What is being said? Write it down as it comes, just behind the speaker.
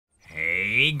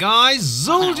Hey guys,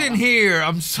 Zueljin here.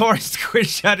 I'm sorry,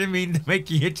 Squish, I didn't mean to make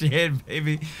you hit your head,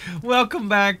 baby. Welcome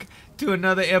back to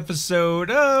another episode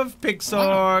of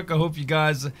PixArk. I hope you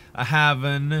guys are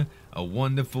having a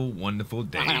wonderful, wonderful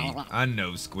day. I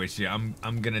know, Squishy.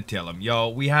 I'm gonna tell him,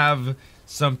 y'all. We have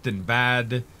something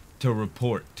bad to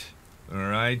report. All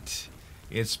right,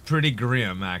 it's pretty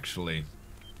grim, actually.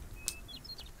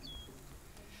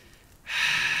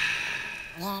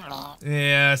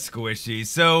 Yeah, Squishy.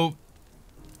 So,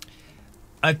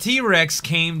 a T-Rex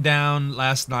came down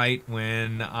last night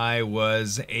when I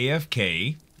was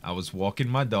AFK. I was walking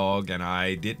my dog and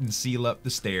I didn't seal up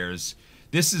the stairs.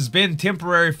 This has been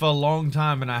temporary for a long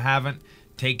time and I haven't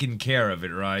taken care of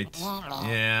it, right?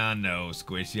 Yeah, I know,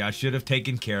 Squishy. I should have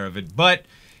taken care of it, but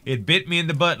it bit me in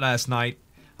the butt last night.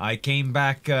 I came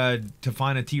back to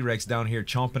find a T-Rex down here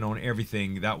chomping on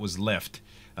everything that was left.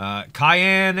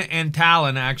 Cayenne and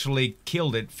Talon actually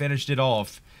killed it, finished it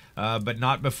off, but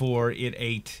not before it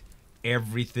ate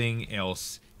everything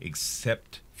else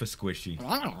except for Squishy.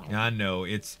 I know,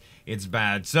 it's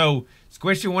bad. So,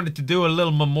 Squishy wanted to do a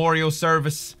little memorial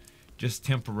service, just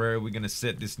temporary. We're gonna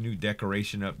set this new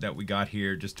decoration up that we got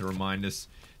here just to remind us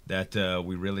that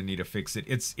we really need to fix it.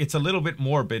 It's a little bit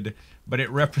morbid, but it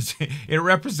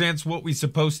represents what we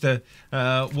supposed to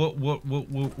what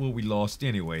we lost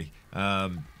anyway.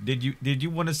 Did you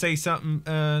want to say something,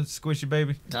 Squishy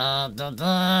baby?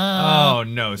 Oh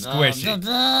no, Squishy.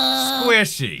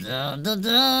 Squishy.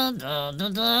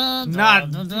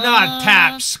 Not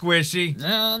tap, Squishy.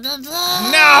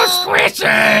 No,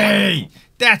 Squishy!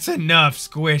 That's enough,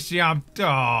 Squishy.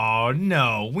 Oh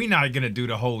no, we're not gonna do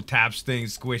the whole taps thing,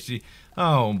 Squishy.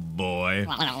 Oh boy.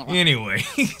 Anyway,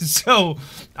 so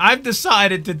I've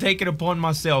decided to take it upon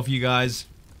myself, you guys,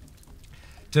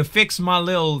 to fix my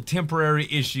little temporary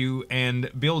issue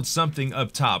and build something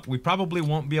up top. We probably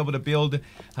won't be able to build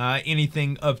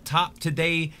anything up top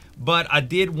today, but I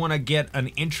did want to get an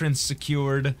entrance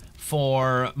secured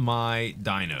for my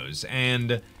dinos.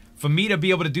 And for me to be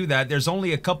able to do that, there's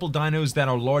only a couple dinos that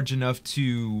are large enough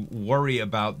to worry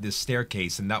about this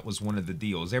staircase, and that was one of the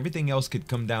deals. Everything else could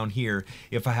come down here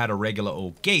if I had a regular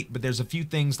old gate, but there's a few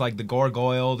things like the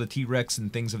gargoyle, the T-Rex,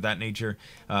 and things of that nature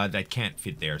that can't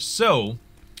fit there. So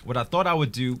what I thought I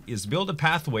would do is build a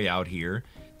pathway out here.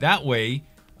 That way,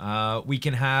 we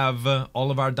can have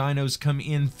all of our dinos come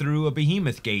in through a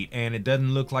behemoth gate, and it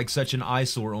doesn't look like such an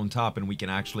eyesore on top, and we can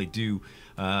actually do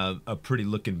a pretty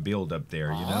looking build up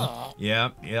there, you know? Yeah,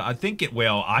 I think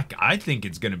I think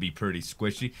it's gonna be pretty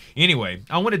Squishy. Anyway,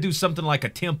 I want to do something like a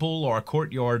temple or a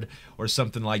courtyard or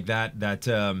something like that,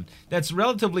 that's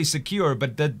relatively secure,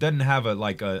 but that doesn't have a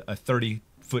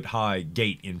 30-foot high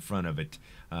gate in front of it.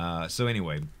 So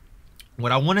anyway,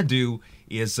 what I want to do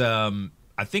is,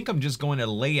 I think I'm just going to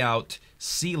lay out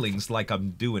ceilings like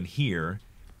I'm doing here.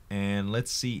 And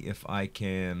let's see if I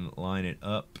can line it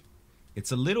up.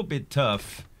 It's a little bit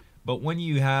tough, but when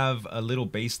you have a little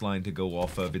baseline to go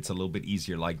off of, it's a little bit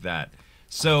easier like that.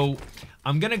 So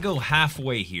I'm going to go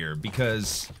halfway here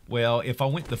because, well, if I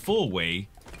went the full way,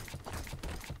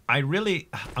 I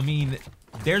mean,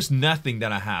 there's nothing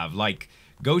that I have. Like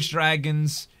ghost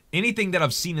dragons, anything that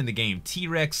I've seen in the game,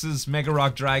 T-Rexes, Mega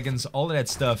Rock Dragons, all of that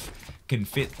stuff can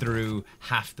fit through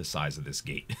half the size of this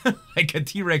gate. Like a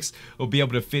T-Rex will be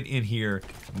able to fit in here,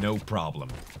 no problem.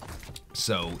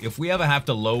 So if we ever have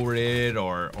to lower it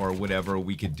or whatever,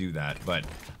 we could do that. But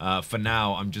for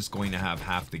now, I'm just going to have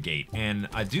half the gate. And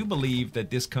I do believe that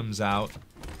this comes out.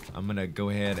 I'm going to go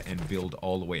ahead and build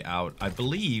all the way out. I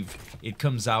believe it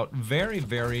comes out very,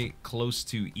 very close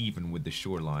to even with the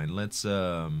shoreline. Let's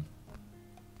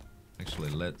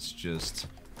actually, let's just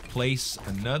place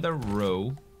another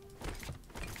row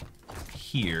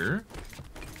here.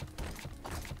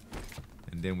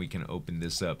 And then we can open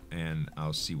this up and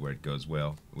I'll see where it goes.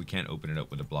 Well, we can't open it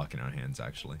up with a block in our hands,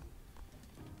 actually.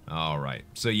 Alright,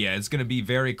 so yeah, it's going to be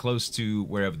very close to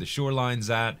wherever the shoreline's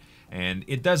at. And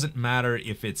it doesn't matter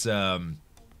if it's,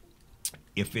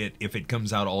 if it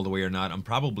comes out all the way or not. I'm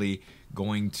probably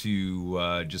going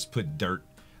to just put dirt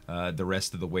the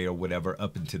rest of the way or whatever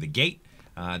up into the gate.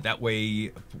 That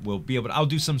way we'll be able to, I'll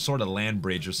do some sort of land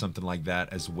bridge or something like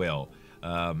that as well.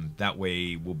 That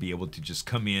way we'll be able to just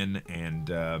come in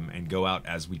and go out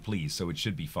as we please, so it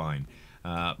should be fine.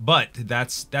 But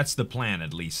that's the plan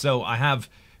at least. So I have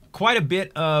quite a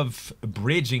bit of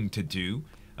bridging to do.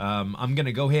 I'm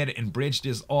gonna go ahead and bridge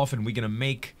this off, and we're gonna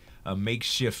make a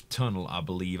makeshift tunnel, I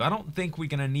believe. I don't think we're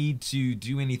gonna need to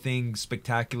do anything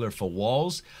spectacular for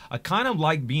walls. I kind of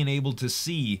like being able to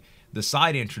see the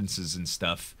side entrances and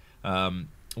stuff.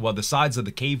 well, the sides of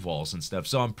the cave walls and stuff.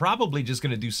 So I'm probably just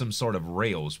going to do some sort of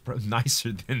rails,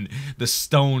 nicer than the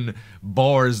stone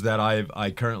bars that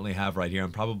I currently have right here.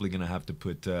 I'm probably going to have to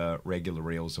put regular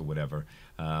rails or whatever.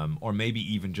 Or maybe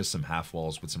even just some half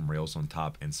walls with some rails on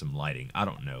top and some lighting. I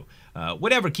don't know.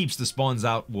 Whatever keeps the spawns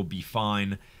out will be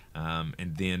fine.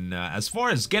 And then as far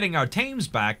as getting our tames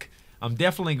back, I'm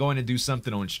definitely going to do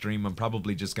something on stream. I'm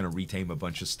probably just going to retame a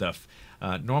bunch of stuff.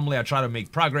 Normally, I try to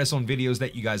make progress on videos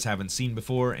that you guys haven't seen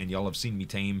before, and y'all have seen me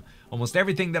tame almost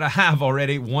everything that I have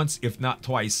already once, if not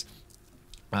twice.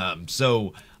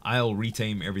 So I'll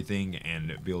retame everything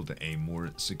and build a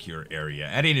more secure area.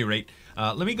 At any rate,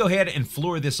 let me go ahead and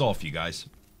floor this off, you guys.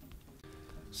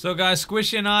 So guys,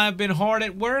 Squishy and I have been hard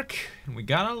at work, and we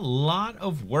got a lot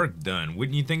of work done.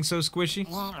 Wouldn't you think so, Squishy?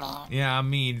 Yeah, I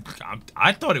mean,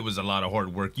 I thought it was a lot of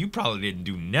hard work. You probably didn't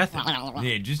do nothing.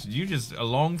 Yeah, you just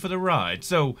along for the ride.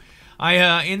 So I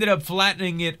ended up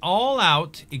flattening it all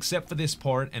out, except for this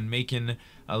part, and making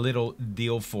a little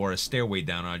deal for a stairway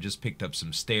down. I just picked up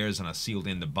some stairs, and I sealed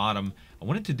in the bottom. I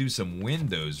wanted to do some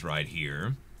windows right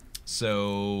here.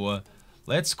 So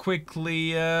let's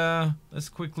quickly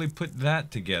put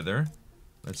that together.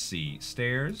 Let's see,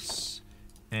 stairs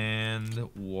and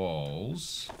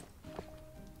walls.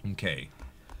 Okay,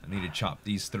 I need to chop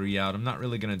these three out. I'm not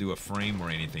really gonna do a frame or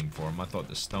anything for them. I thought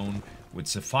the stone would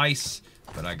suffice,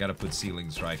 but I gotta put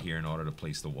ceilings right here in order to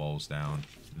place the walls down.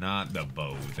 Not the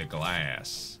bow, the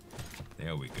glass.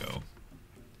 There we go.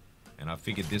 And I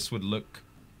figured this would look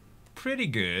pretty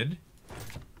good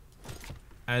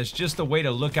as just a way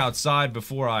to look outside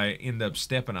before I end up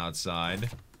stepping outside.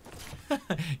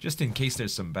 Just in case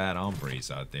there's some bad hombres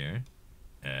out there.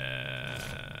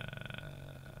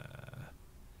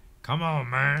 Come on,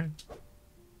 man.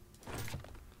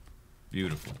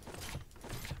 Beautiful.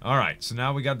 Alright, so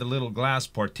now we got the little glass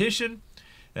partition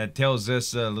that tells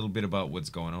us a little bit about what's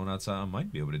going on outside. I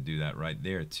might be able to do that right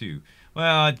there, too.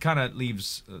 Well, it kind of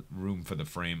leaves room for the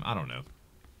frame. I don't know.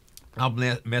 I'll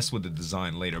mess with the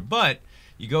design later. But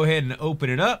you go ahead and open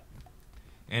it up,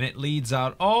 and it leads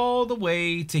out all the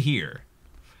way to here.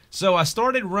 So I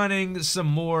started running some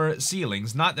more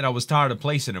ceilings. Not that I was tired of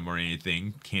placing them or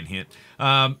anything, hint, hint.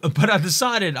 But I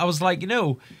decided, I was like, you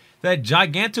know, that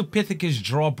Gigantopithecus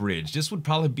drawbridge, this would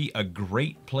probably be a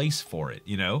great place for it,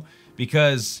 you know?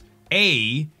 Because,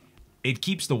 A, it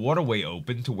keeps the waterway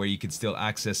open to where you can still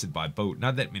access it by boat.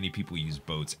 Not that many people use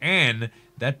boats. And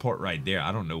that part right there,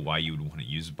 I don't know why you would want to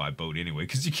use it by boat anyway,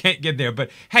 because you can't get there. But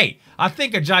hey, I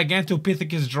think a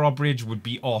Gigantopithecus drawbridge would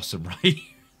be awesome, right?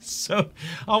 So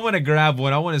I want to grab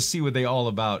one. I want to see what they all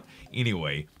about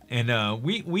anyway. And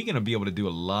we're going to be able to do a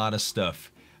lot of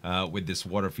stuff with this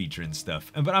water feature and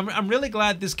stuff. But I'm really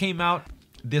glad this came out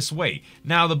this way.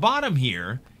 Now the bottom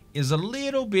here is a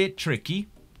little bit tricky.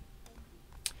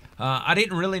 I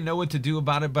didn't really know what to do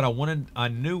about it, but I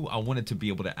knew I wanted to be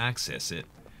able to access it.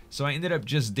 So I ended up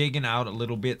just digging out a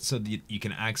little bit so that you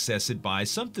can access it by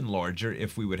something larger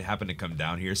if we would happen to come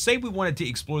down here. Say we wanted to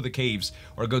explore the caves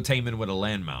or go taming with a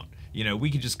land mount. You know, we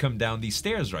could just come down these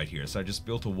stairs right here. So I just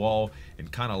built a wall and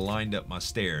kind of lined up my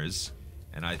stairs.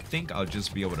 And I think I'll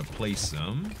just be able to place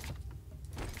them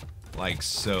like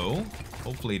so.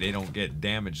 Hopefully they don't get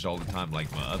damaged all the time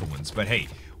like my other ones. But hey,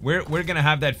 we're gonna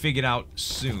have that figured out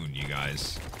soon, you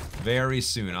guys. Very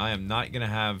soon. I am not gonna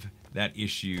have that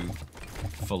issue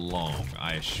for long,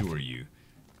 I assure you.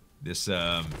 This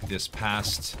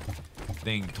past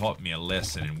thing taught me a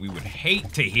lesson, and we would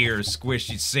hate to hear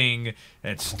Squishy sing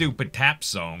that stupid tap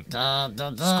song.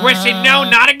 Squishy, no,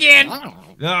 not again!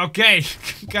 Okay,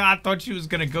 God, I thought she was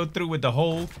gonna go through with the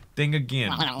whole thing again.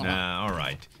 Nah,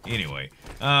 alright. Anyway,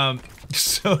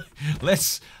 so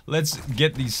let's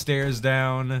get these stairs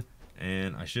down,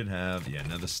 and I should have, yeah,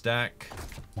 another stack.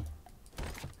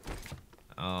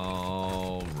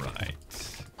 Alright.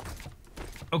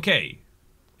 Okay.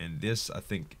 And this, I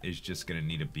think, is just going to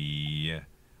need to be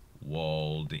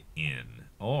walled in.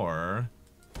 Or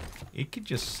it could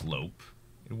just slope.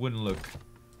 It wouldn't look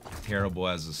terrible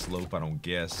as a slope, I don't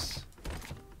guess.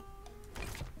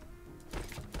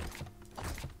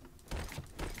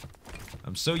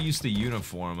 I'm so used to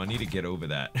uniform, I need to get over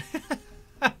that.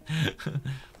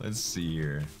 Let's see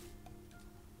here.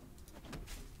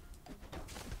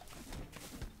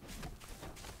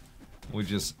 We'll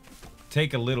just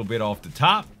take a little bit off the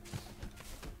top.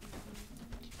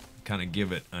 Kind of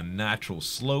give it a natural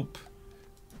slope.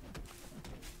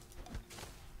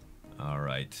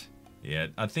 Alright. Yeah,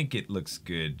 I think it looks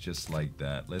good just like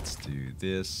that. Let's do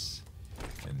this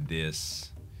and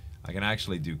this. I can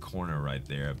actually do corner right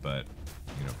there, but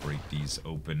I'm going to break these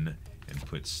open and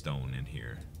put stone in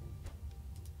here.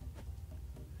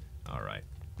 Alright.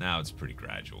 Now it's pretty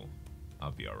gradual. I'll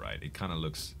be alright. It kind of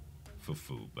looks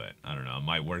foo-foo, but I don't know. I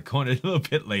might work on it a little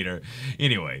bit later.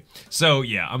 Anyway, so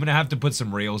yeah, I'm going to have to put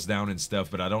some rails down and stuff,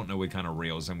 but I don't know what kind of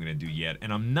rails I'm going to do yet.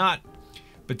 And I'm not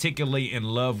particularly in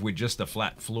love with just a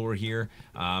flat floor here.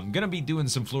 I'm going to be doing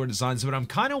some floor designs, but I'm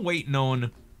kind of waiting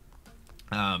on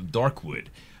dark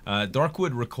wood. Dark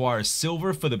wood requires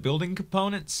silver for the building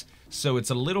components, so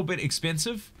it's a little bit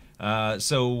expensive.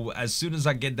 So as soon as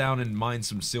I get down and mine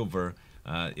some silver,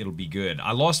 it'll be good.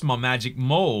 I lost my magic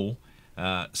mole,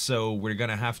 so we're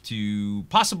gonna have to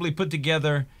possibly put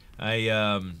together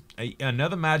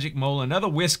another magic mole, another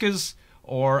whiskers,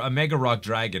 or a mega rock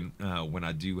dragon when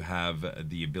I do have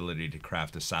the ability to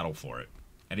craft a saddle for it.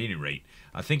 At any rate,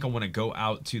 I think I want to go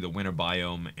out to the winter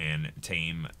biome and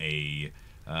tame a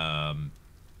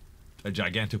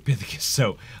Gigantopithecus.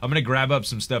 So I'm gonna grab up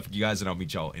some stuff for you guys, and I'll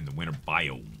meet y'all in the winter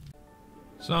biome.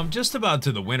 So I'm just about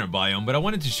to the winter biome, but I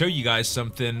wanted to show you guys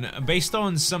something based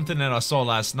on something that I saw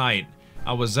last night.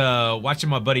 I was watching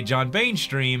my buddy John Bain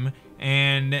stream,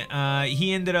 and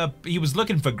he was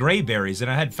looking for gray berries,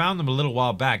 and I had found them a little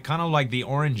while back, kind of like the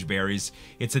orange berries.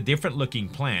 It's a different looking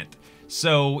plant.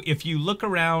 So if you look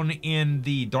around in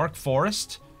the dark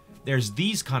forest, there's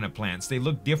these kind of plants. They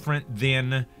look different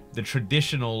than the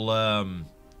traditional,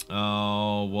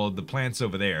 well, the plants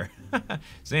over there.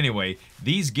 So anyway,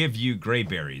 these give you gray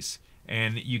berries,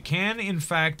 and you can in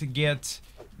fact get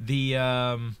the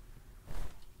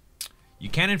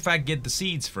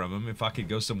seeds from them. If I could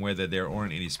go somewhere that there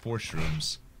aren't any spore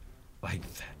shrooms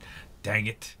like that. Dang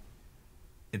it.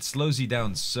 It slows you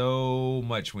down so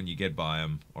much when you get by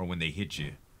them, or when they hit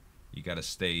you. You gotta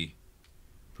stay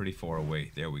pretty far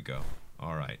away. There we go.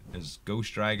 Alright, there's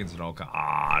ghost dragons and all kinds.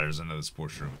 Ah, there's another spore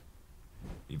shroom.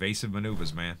 Evasive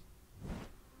maneuvers, man.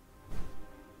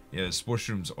 Yeah, the spore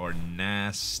shrooms are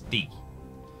nasty.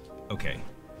 Okay.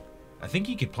 I think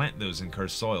you could plant those in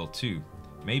cursed soil too.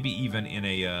 Maybe even in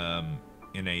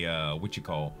a what you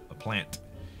call a plant.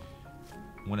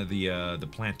 One of the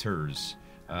planters.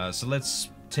 So let's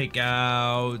take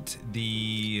out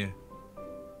the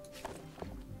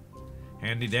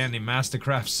handy dandy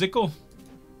Mastercraft sickle.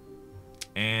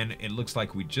 And it looks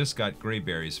like we just got gray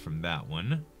berries from that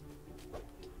one.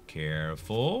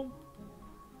 Careful.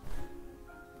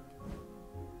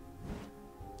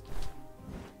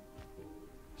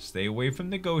 Stay away from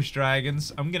the ghost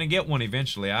dragons. I'm gonna get one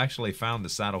eventually. I actually found the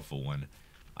saddle for one.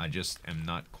 I just am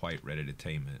not quite ready to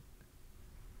tame it.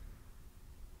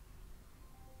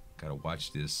 Gotta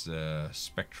watch this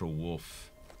spectral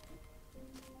wolf.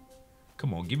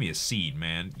 Come on, give me a seed,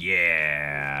 man.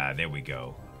 Yeah, there we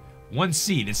go. One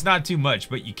seed. It's not too much,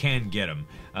 but you can get them.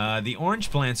 The orange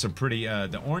plants are pretty.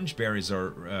 The orange berries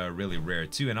are really rare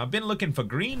too, and I've been looking for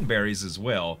green berries as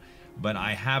well, but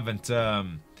I haven't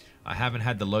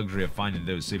had the luxury of finding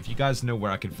those. So if you guys know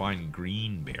where I can find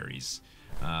green berries,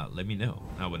 let me know.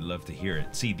 I would love to hear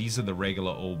it. See, these are the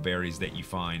regular old berries that you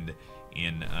find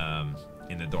in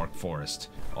the dark forest.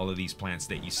 All of these plants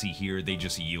that you see here, they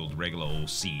just yield regular old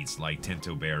seeds like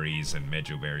tento berries and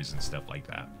mejo berries and stuff like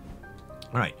that.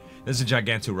 All right, there's a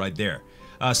Giganto right there.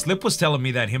 Slip was telling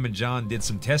me that him and John did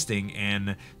some testing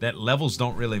and that levels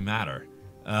don't really matter,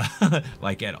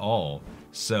 like at all.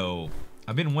 So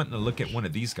I've been wanting to look at one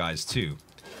of these guys too.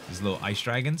 These little ice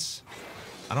dragons.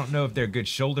 I don't know if they're good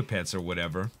shoulder pets or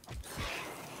whatever.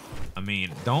 I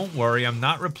mean, don't worry, I'm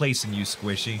not replacing you,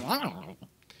 Squishy.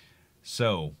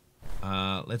 So,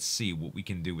 let's see what we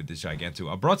can do with this Giganto.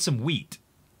 I brought some wheat.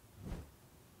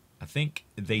 I think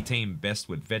they tame best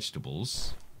with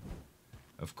vegetables.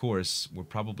 Of course, we're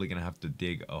probably going to have to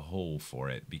dig a hole for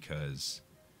it because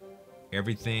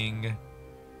everything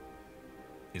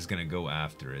is going to go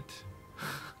after it.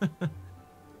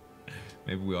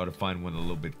 Maybe we ought to find one a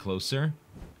little bit closer.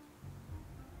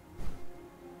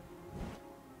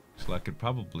 So I could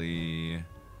probably...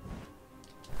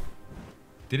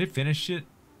 Did it finish it?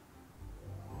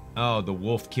 Oh, the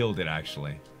wolf killed it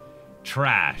actually.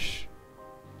 Trash.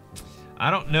 I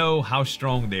don't know how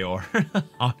strong they are.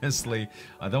 Honestly,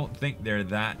 I don't think they're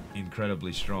that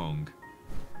incredibly strong.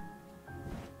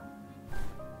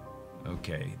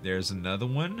 Okay, there's another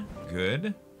one.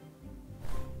 Good.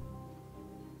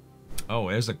 Oh,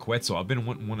 there's a Quetzal. I've been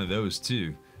wanting one of those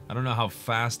too. I don't know how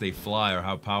fast they fly or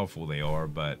how powerful they are,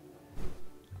 but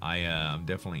I'm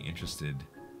definitely interested.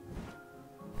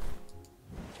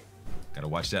 Gotta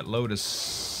watch that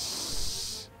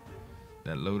lotus.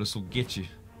 That lotus will get you.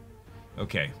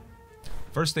 Okay.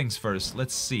 First things first,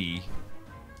 let's see.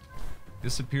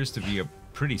 This appears to be a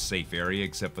pretty safe area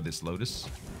except for this lotus.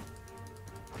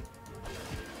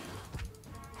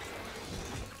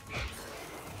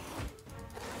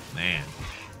 Man.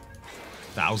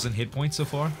 1,000 hit points so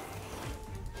far.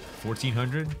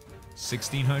 1,400,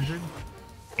 1,600,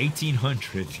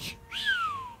 1,800.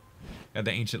 Got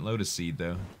the ancient lotus seed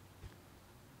though.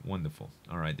 Wonderful.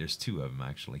 All right, there's 2 of them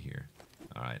actually here.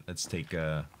 All right, let's take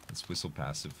let's whistle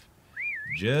passive,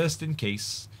 just in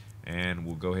case, and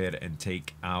we'll go ahead and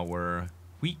take our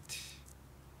wheat.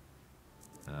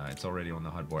 It's already on the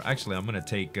hot board. Actually, I'm gonna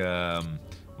take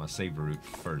my savor root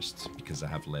first because I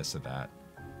have less of that.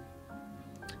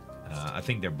 I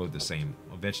think they're both the same.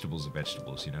 Vegetables are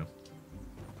vegetables, you know.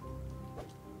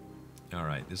 All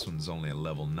right, this one's only a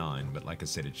level 9, but like I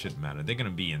said, it shouldn't matter. They're gonna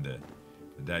be in the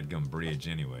dadgum bridge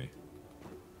anyway.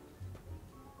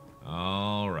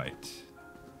 All right.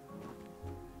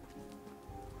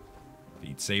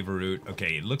 Feed savor root.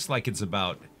 Okay, it looks like it's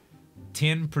about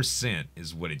 10%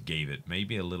 is what it gave it.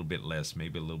 Maybe a little bit less,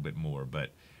 maybe a little bit more, but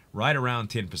right around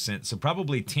 10%. So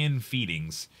probably 10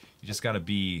 feedings. You just got to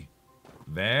be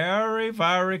very,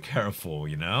 very careful,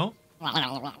 you know?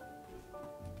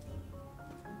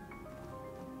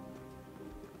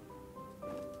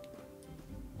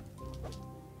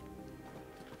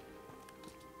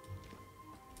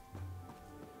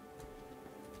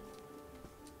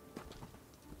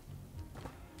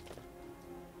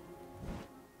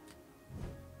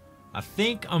 I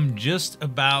think I'm just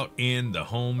about in the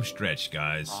home stretch,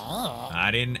 guys. I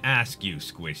didn't ask you,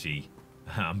 Squishy.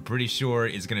 I'm pretty sure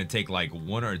it's gonna take like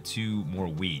 1 or 2 more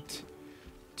wheat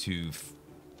to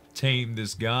tame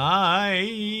this guy.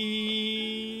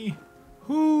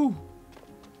 Whoo!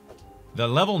 The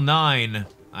level 9,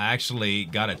 I actually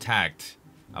got attacked.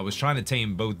 I was trying to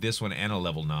tame both this one and a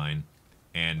level 9,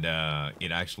 and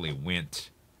it actually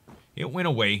went. It went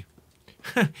away.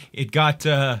 It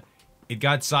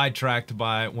got sidetracked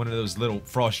by one of those little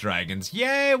frost dragons.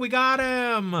 Yay, we got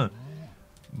him!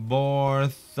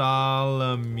 Bartholomew.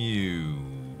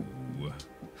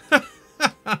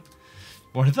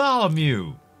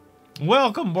 Bartholomew.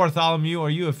 Welcome, Bartholomew. Are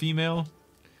you a female?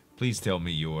 Please tell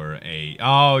me you're a...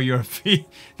 Oh, you're a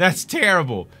That's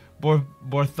terrible.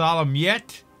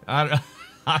 Bartholomewet? I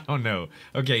don't know.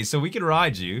 Okay, so we can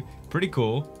ride you. Pretty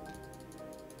cool.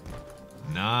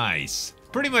 Nice.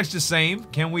 Pretty much the same.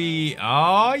 Can we...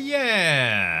 Oh,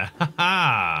 yeah.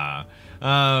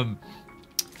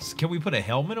 Can we put a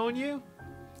helmet on you?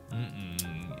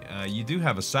 You do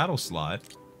have a saddle slot.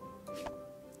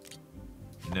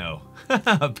 No.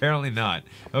 Apparently not.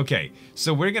 Okay,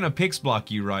 so we're going to pix block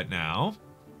you right now.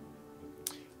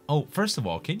 Oh, first of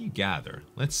all, can you gather?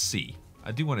 Let's see.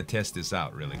 I do want to test this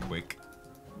out really quick.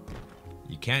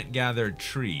 You can't gather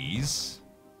trees.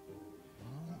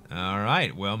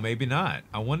 Alright, well, maybe not.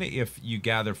 I wonder if you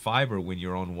gather fiber when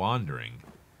you're on wandering.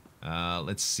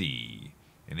 Let's see.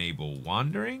 Enable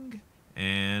wandering,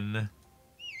 and...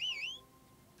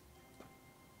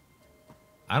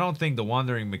 I don't think the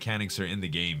wandering mechanics are in the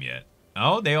game yet.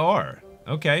 Oh, they are.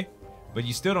 Okay. But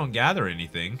you still don't gather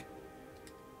anything.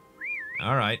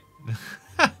 Alright.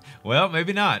 Well,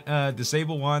 maybe not.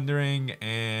 Disable wandering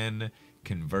and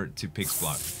convert to pix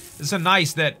block. It's so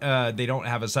nice that they don't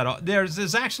have a saddle.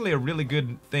 There's actually a really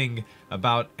good thing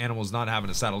about animals not having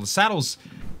a saddle. The saddles,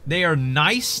 they are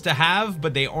nice to have,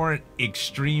 but they aren't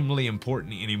extremely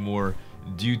important anymore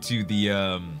due to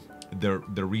the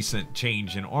recent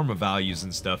change in armor values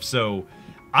and stuff. So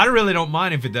I really don't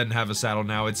mind if it doesn't have a saddle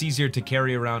now. It's easier to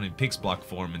carry around in pix block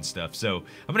form and stuff. So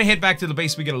I'm gonna head back to the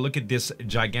base. We gotta look at this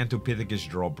Gigantopithecus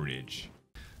drawbridge.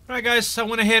 Alright guys, I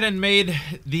went ahead and made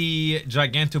the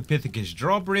Gigantopithecus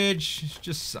drawbridge. It's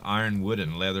just iron, wood,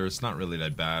 and leather. It's not really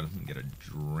that bad. Let me get a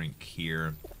drink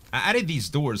here. I added these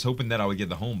doors hoping that I would get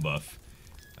the home buff.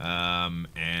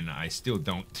 And I still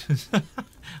don't.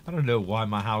 I don't know why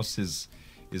my house is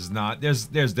not. There's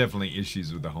definitely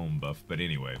issues with the home buff, but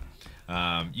anyway.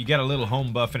 You get a little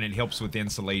home buff and it helps with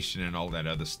insulation and all that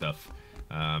other stuff.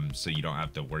 So you don't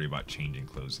have to worry about changing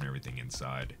clothes and everything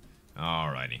inside.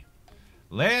 Alrighty.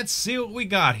 Let's see what we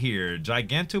got here.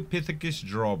 Gigantopithecus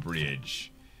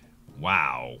drawbridge.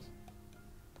 Wow.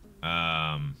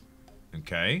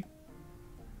 Okay.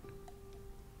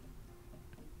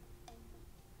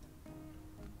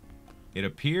 It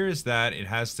appears that it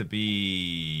has to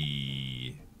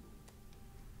be...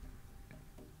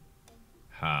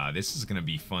 this is gonna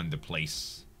be fun to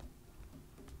place.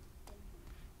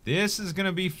 This is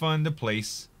gonna be fun to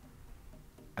place.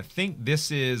 I think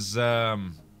this is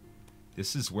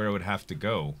where it would have to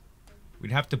go.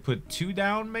 We'd have to put 2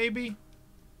 down, maybe?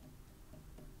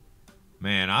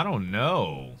 Man, I don't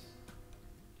know.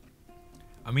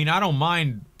 I mean, I don't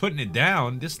mind putting it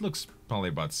down. This looks probably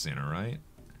about center, right?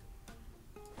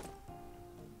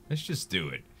 Let's just do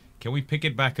it. Can we pick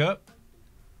it back up?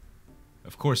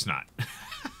 Of course not.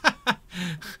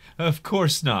 Of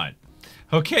course not.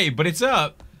 Okay, but it's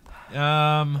up.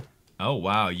 Oh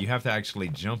wow, you have to actually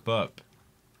jump up.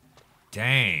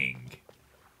 Dang.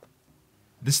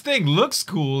 This thing looks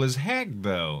cool as heck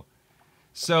though.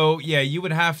 So yeah, you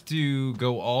would have to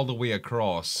go all the way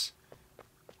across.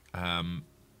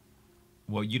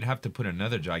 Well, you'd have to put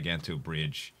another Giganto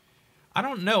bridge. I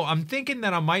don't know. I'm thinking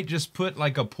that I might just put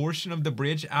like a portion of the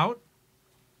bridge out.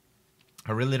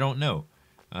 I really don't know.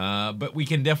 But we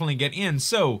can definitely get in.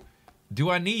 So, do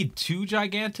I need 2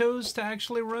 Gigantos to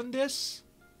actually run this?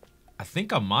 I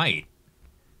think I might.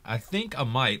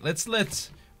 Let's let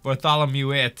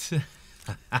Bartholomew it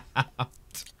out.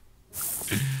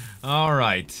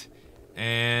 Alright.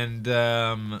 And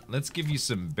let's give you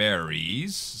some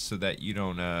berries so that you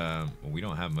don't well, we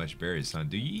don't have much berries, huh?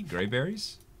 Do you eat gray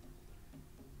berries?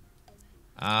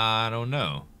 I don't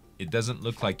know. It doesn't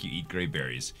look like you eat gray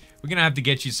berries. We're gonna have to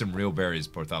get you some real berries,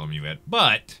 Bartholomew.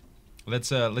 But let's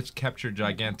capture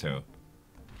Giganto.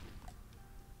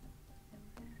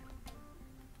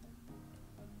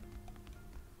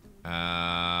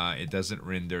 It doesn't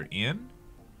render in.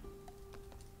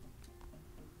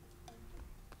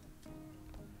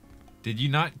 Did you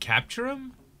not capture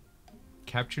him?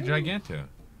 Capture Giganto.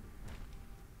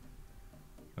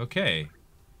 Okay.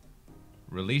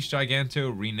 Release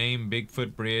Giganto, rename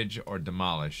Bigfoot Bridge, or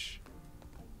demolish.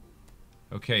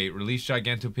 Okay, release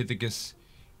Gigantopithecus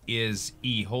is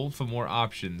E. Hold for more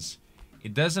options.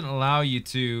 It doesn't allow you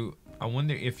to... I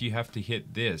wonder if you have to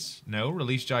hit this. No,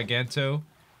 release Giganto,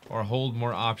 or hold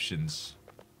more options.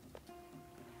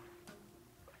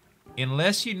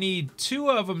 Unless you need 2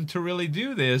 of them to really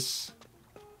do this,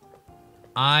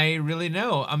 I really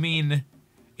know. I mean...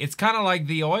 It's kind of like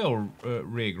the oil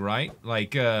rig, right?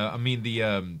 Like, I mean,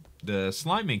 the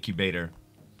slime incubator.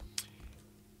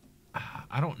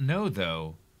 I don't know,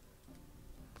 though.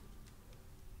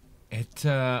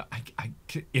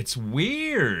 It's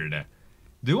weird.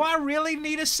 Do I really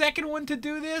need a second one to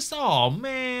do this? Oh,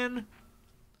 man.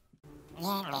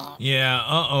 Yeah,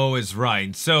 uh-oh is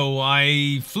right. So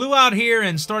I flew out here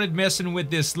and started messing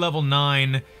with this level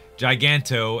 9...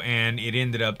 Giganto, and it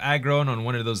ended up aggroing on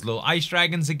one of those little ice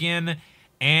dragons again.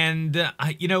 And,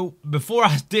 you know, before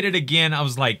I did it again, I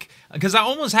was like, because I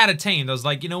almost had it tamed. I was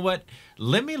like, you know what?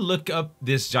 Let me look up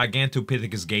this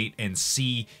Gigantopithecus gate and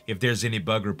see if there's any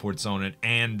bug reports on it.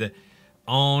 And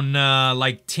on,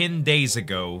 like 10 days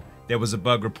ago, there was a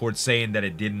bug report saying that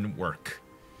it didn't work.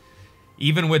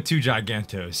 Even with 2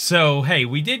 Gigantos. So, hey,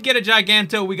 we did get a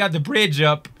Giganto. We got the bridge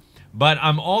up. But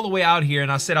I'm all the way out here, and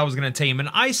I said I was going to tame an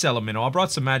ice elemental. I brought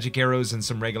some magic arrows and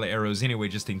some regular arrows anyway,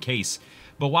 just in case.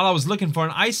 But while I was looking for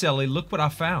an ice ele, look what I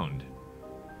found.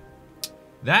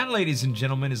 That, ladies and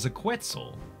gentlemen, is a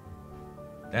Quetzal.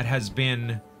 That has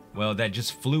been, well, that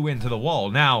just flew into the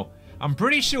wall. Now, I'm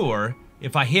pretty sure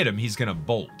if I hit him, he's going to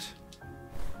bolt.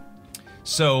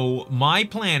 So, my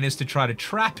plan is to try to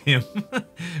trap him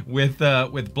with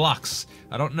blocks.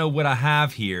 I don't know what I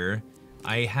have here.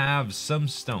 I have some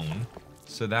stone,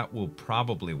 so that will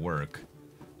probably work.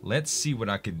 Let's see what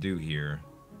I can do here.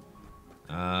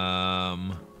 I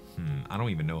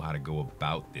don't even know how to go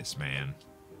about this, man.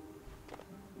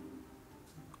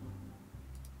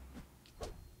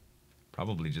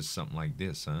 Probably just something like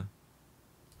this, huh?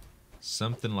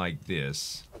 Something like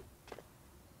this.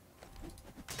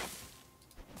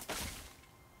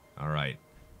 Alright.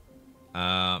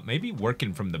 Maybe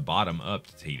working from the bottom up,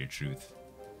 to tell you the truth.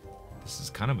 This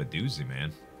is kind of a doozy,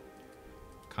 man.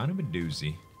 Kind of a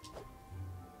doozy.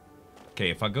 Okay,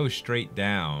 if I go straight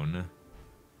down,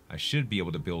 I should be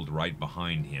able to build right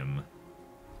behind him.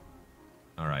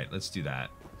 Alright, let's do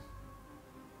that.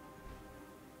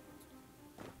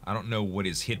 I don't know what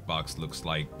his hitbox looks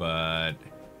like, but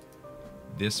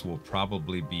this will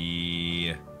probably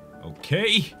be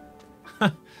okay.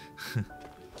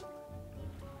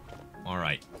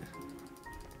 Alright.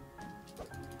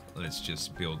 Let's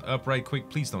just build up right quick.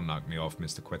 Please don't knock me off,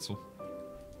 Mr. Quetzal.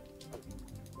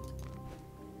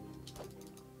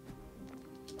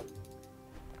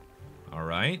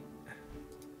 Alright.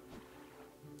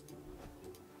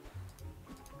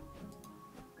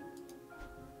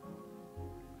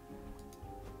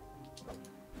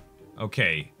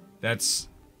 Okay, that's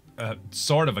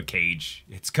sort of a cage.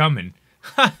 It's coming.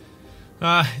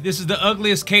 This is the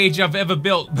ugliest cage I've ever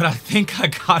built, but I think I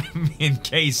got him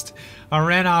encased. I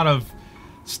ran out of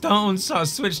stone, so I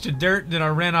switched to dirt, then I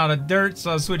ran out of dirt,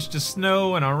 so I switched to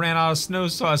snow, and I ran out of snow,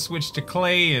 so I switched to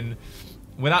clay, and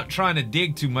without trying to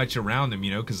dig too much around him,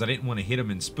 you know, because I didn't want to hit him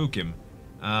and spook him.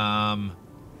 I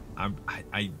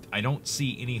don't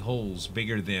see any holes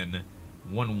bigger than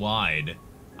 1 wide.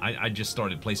 I just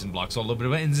started placing blocks all over the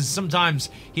place, and sometimes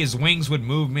his wings would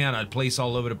move, man. I'd place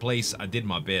all over the place. I did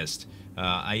my best.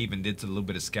 I even did a little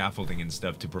bit of scaffolding and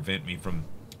stuff to prevent me from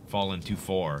falling too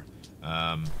far.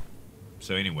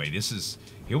 So anyway,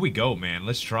 here we go, man.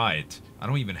 Let's try it. I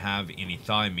don't even have any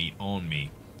thigh meat on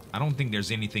me. I don't think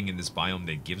there's anything in this biome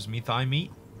that gives me thigh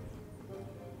meat.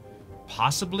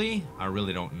 Possibly? I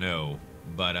really don't know.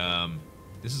 But,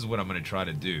 this is what I'm going to try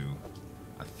to do.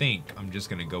 I think I'm just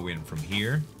going to go in from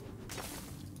here.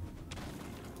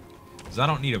 Because I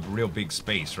don't need a real big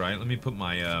space, right? Let me put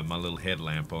my, my little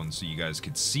headlamp on so you guys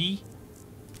could see.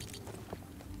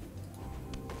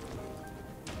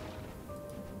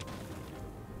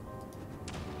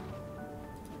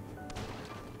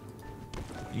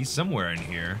 He's somewhere in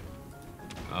here.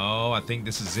 Oh, I think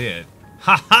this is it.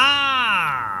 Ha ha!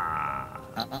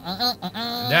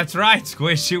 That's right,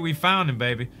 Squishy. We found him,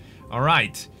 baby. All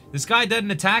right. This guy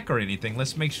doesn't attack or anything.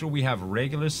 Let's make sure we have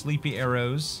regular sleepy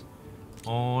arrows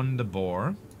on the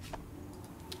boar.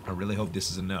 I really hope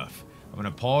this is enough. I'm going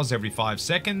to pause every 5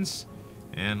 seconds.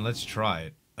 And let's try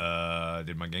it.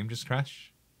 Did my game just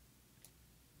crash?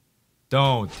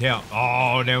 Don't tell.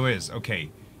 Oh, there it is.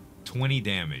 Okay. 20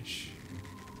 damage.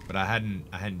 But I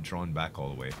hadn't drawn back all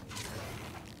the way.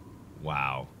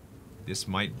 Wow. This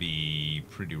might be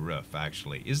pretty rough,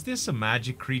 actually. Is this a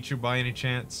magic creature by any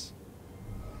chance?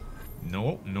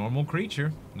 No, normal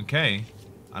creature. Okay.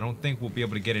 I don't think we'll be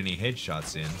able to get any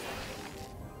headshots in.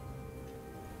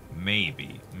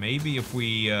 Maybe. Maybe if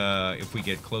we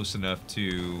get close enough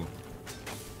to...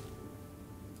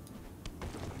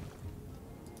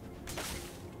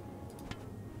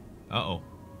 Uh-oh.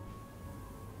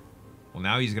 Well,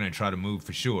 now he's gonna try to move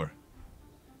for sure.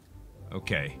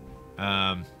 Okay.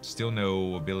 Still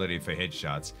no ability for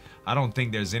headshots. I don't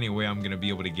think there's any way I'm gonna be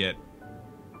able to get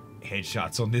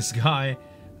headshots on this guy.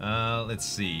 Let's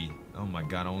see. Oh my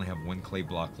god, I only have 1 clay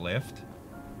block left.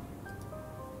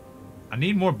 I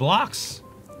need more blocks.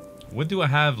 What do I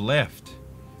have left?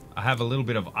 I have a little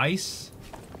bit of ice.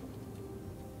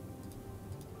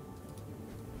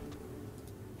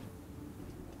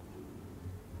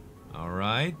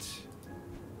 Alright.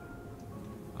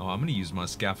 Oh, I'm gonna use my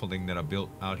scaffolding that I built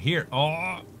out here.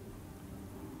 Oh!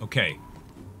 Okay.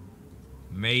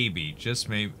 Maybe, just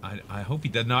maybe. I hope he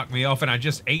doesn't knock me off and I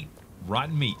just ate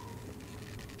rotten meat.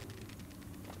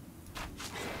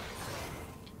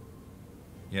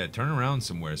 Yeah, turn around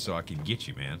somewhere so I can get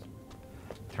you, man.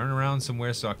 Turn around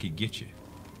somewhere so I can get you.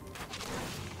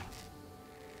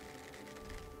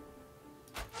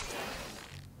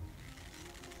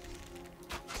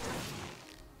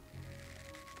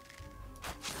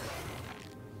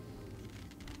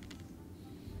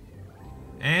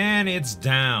 And it's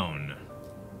down.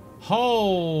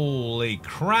 Holy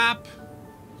crap.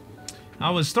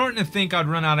 I was starting to think I'd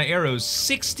run out of arrows.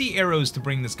 60 arrows to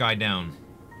bring this guy down.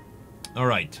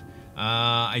 Alright.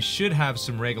 I should have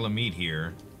some regular meat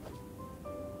here.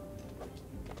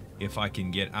 If I can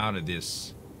get out of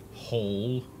this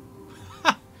hole.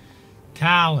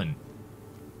 Talon.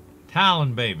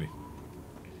 Talon, baby.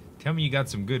 Tell me you got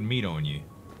some good meat on you.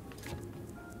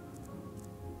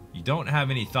 You don't have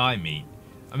any thigh meat.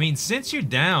 I mean, since you're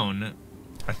down,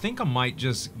 I think I might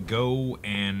just go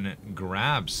and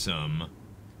grab some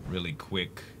really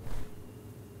quick.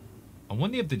 I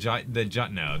wonder if the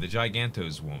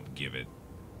Gigantos won't give it.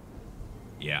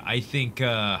 Yeah, I think,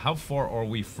 how far are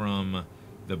we from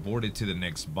the border to the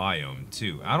next biome,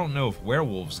 too? I don't know if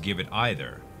werewolves give it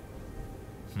either.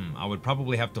 I would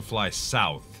probably have to fly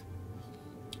south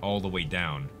all the way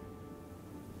down.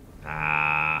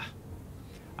 I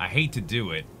hate to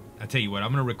do it. I tell you what, I'm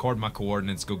gonna record my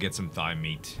coordinates, go get some thigh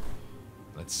meat.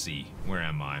 Let's see, where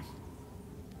am I?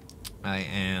 I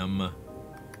am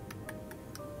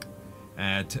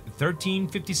at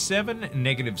 1357,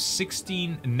 negative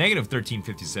 16, negative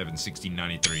 1357,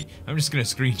 1693. I'm just gonna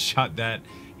screenshot that,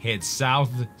 head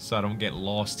south so I don't get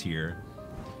lost here.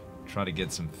 Try to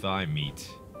get some thigh meat.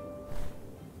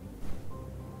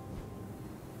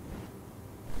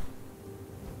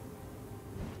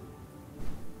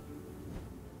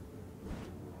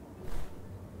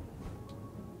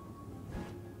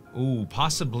 Ooh,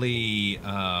 possibly,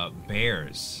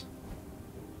 bears.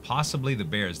 Possibly the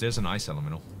bears. There's an ice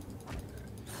elemental.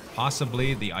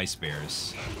 Possibly the ice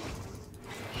bears.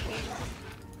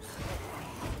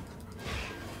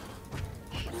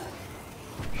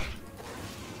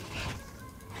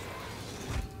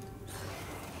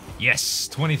 Yes!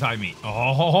 20 thigh meat.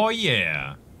 Oh,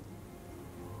 yeah!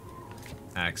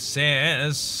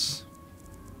 Access.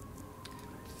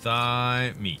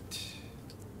 Thigh meat.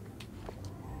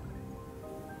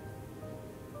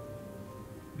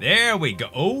 There we go.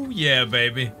 Oh, yeah,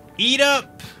 baby. Eat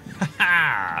up.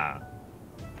 Ha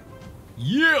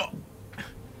yeah.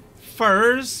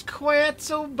 First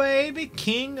Quetzal, baby.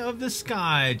 King of the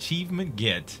Sky. Achievement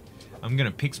get. I'm going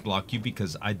to pix block you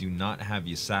because I do not have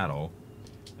your saddle.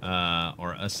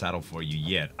 Or a saddle for you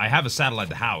yet. I have a saddle at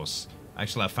the house.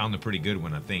 Actually, I found a pretty good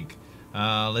one, I think.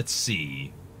 Let's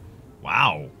see.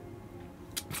 Wow.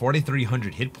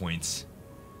 4,300 hit points.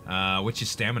 What's your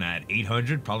stamina at?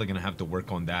 800? Probably gonna have to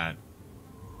work on that.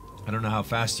 I don't know how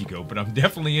fast you go, but I'm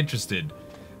definitely interested.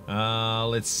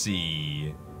 Let's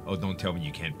see. Oh, don't tell me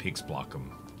you can't pix block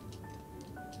them.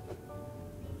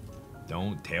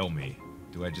 Don't tell me.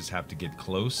 Do I just have to get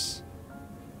close?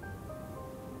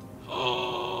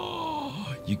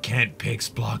 Oh, you can't pix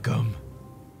block them.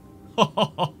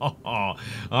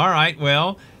 Alright,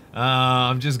 well,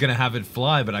 I'm just gonna have it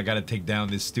fly, but I gotta take down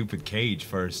this stupid cage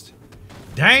first.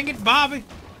 Dang it, Bobby!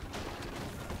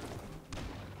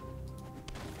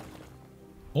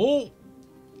 Oh,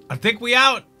 I think we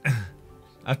out.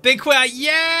 I think we out.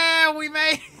 Yeah, we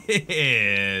made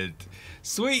it.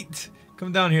 Sweet.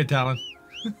 Come down here, Talon.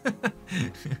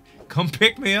 Come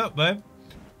pick me up, bud.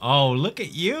 Oh, look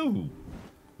at you.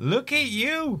 Look at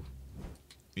you.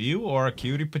 You are a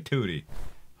cutie patootie.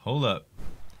 Hold up.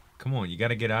 Come on, you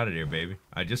gotta get out of there, baby.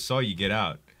 I just saw you get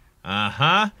out.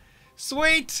 Uh-huh.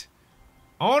 Sweet.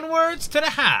 Onwards to the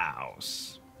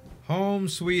house. Home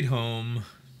sweet home.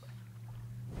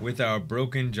 With our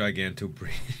broken giganto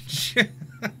bridge.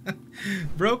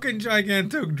 Broken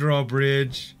giganto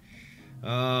drawbridge.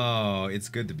 Oh, it's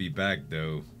good to be back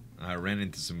though. I ran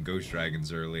into some ghost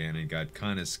dragons early and it got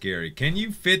kind of scary. Can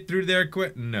you fit through there,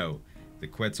 No. The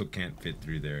Quetzal can't fit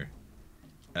through there.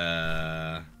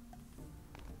 I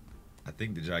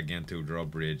think the giganto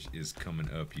drawbridge is coming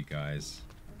up, you guys.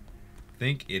 I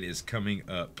think it is coming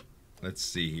up. Let's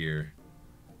see here.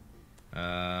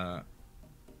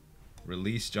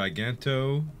 Release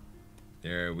giganto.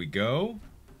 There we go.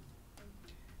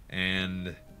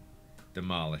 And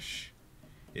demolish.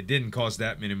 It didn't cost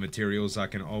that many materials. I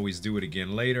can always do it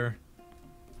again later.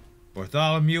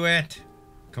 Bartholomew,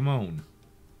 come on.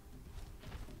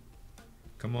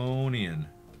 Come on in.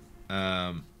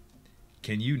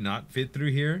 Can you not fit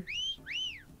through here?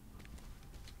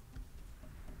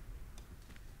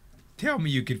 Tell me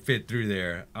you can fit through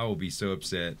there. I will be so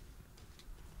upset.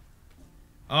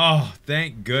 Oh,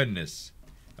 thank goodness.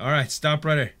 Alright, stop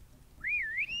right there.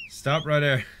 Stop right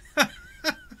there.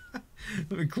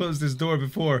 Let me close this door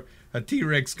before a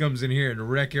T-Rex comes in here and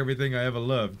wreck everything I ever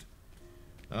loved.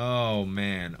 Oh,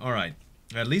 man. Alright.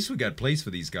 At least we got place for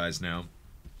these guys now.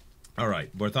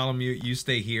 Alright, Bartholomew, you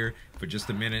stay here for just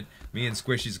a minute. Me and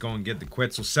Squishy's going to get the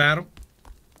Quetzal saddle.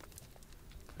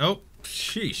 Oh,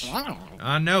 sheesh.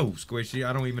 I know, Squishy.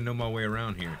 I don't even know my way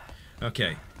around here.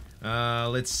 Okay.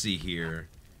 Let's see here.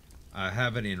 I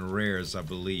have it in rares, I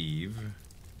believe.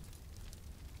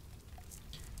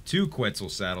 2 Quetzal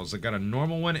saddles. I got a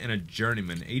normal one and a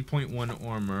journeyman. 8.1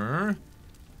 armor.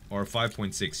 Or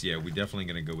 5.6. Yeah, we're definitely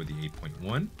going to go with the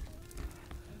 8.1.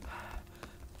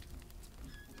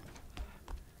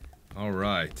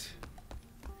 Alright.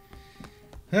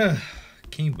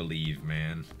 Can't believe,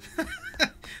 man.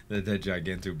 that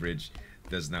Giganto Bridge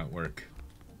does not work.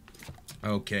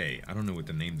 Okay, I don't know what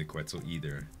to name the Quetzal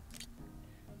either.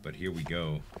 But here we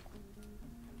go.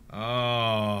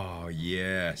 Oh,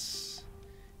 yes.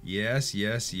 Yes,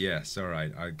 yes, yes.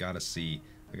 Alright, I gotta see.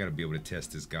 I gotta be able to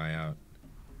test this guy out.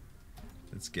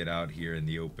 Let's get out here in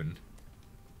the open.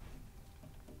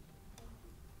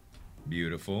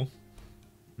 Beautiful.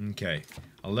 Okay.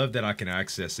 I love that I can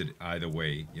access it either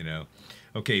way, you know.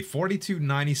 Okay,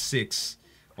 4296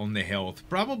 on the health.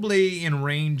 Probably in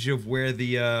range of where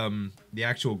the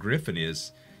actual griffin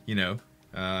is, you know.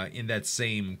 In that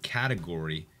same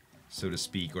category, so to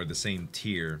speak, or the same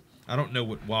tier. I don't know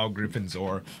what wild griffins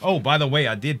are. Oh, by the way,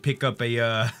 I did pick up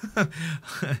a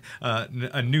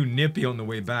a new nippy on the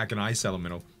way back, an ice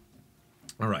elemental.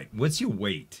 All right, what's your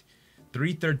weight?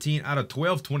 313 out of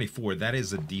 1224. That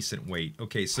is a decent weight.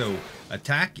 Okay, so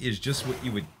attack is just what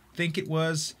you would think it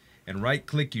was, and right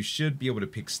click, you should be able to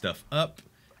pick stuff up.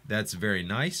 That's very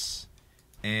nice.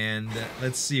 And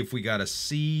let's see if we got a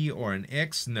C or an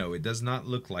X. No, it does not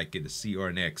look like it, a C or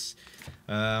an X.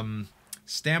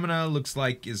 Stamina looks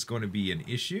like is going to be an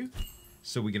issue.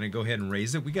 So we're going to go ahead and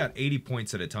raise it. We got 80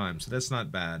 points at a time, so that's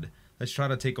not bad. Let's try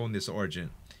to take on this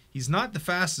Argent. He's not the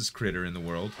fastest critter in the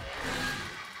world.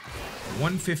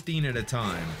 115 at a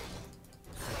time.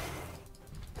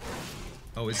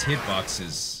 Oh, his hitbox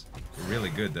is really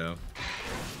good, though.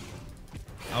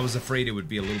 I was afraid it would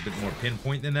be a little bit more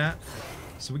pinpoint than that.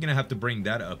 So we're going to have to bring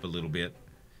that up a little bit.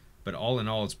 but all in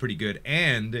all, it's pretty good.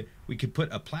 And we could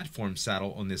put a platform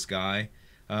saddle on this guy.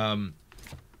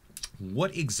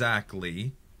 What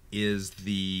exactly is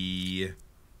the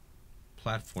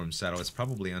platform saddle? It's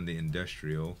probably on the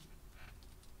industrial.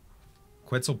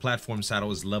 Quetzal platform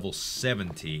saddle is level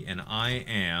 70, and I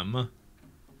am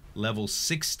level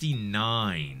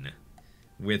 69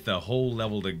 with a whole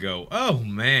level to go. Oh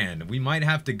man, we might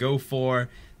have to go for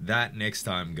that next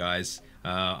time, guys.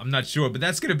 I'm not sure, but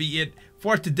that's gonna be it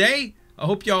for today. I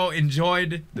hope y'all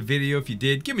enjoyed the video. If you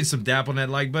did, give me some dap on that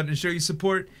like button to show your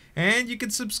support, and you can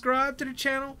subscribe to the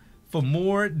channel for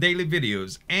more daily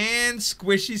videos and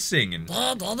squishy singing.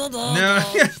 No,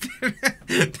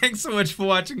 thanks so much for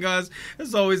watching, guys.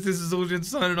 As always, this is Zueljin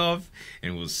signing off,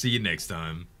 and we'll see you next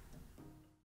time.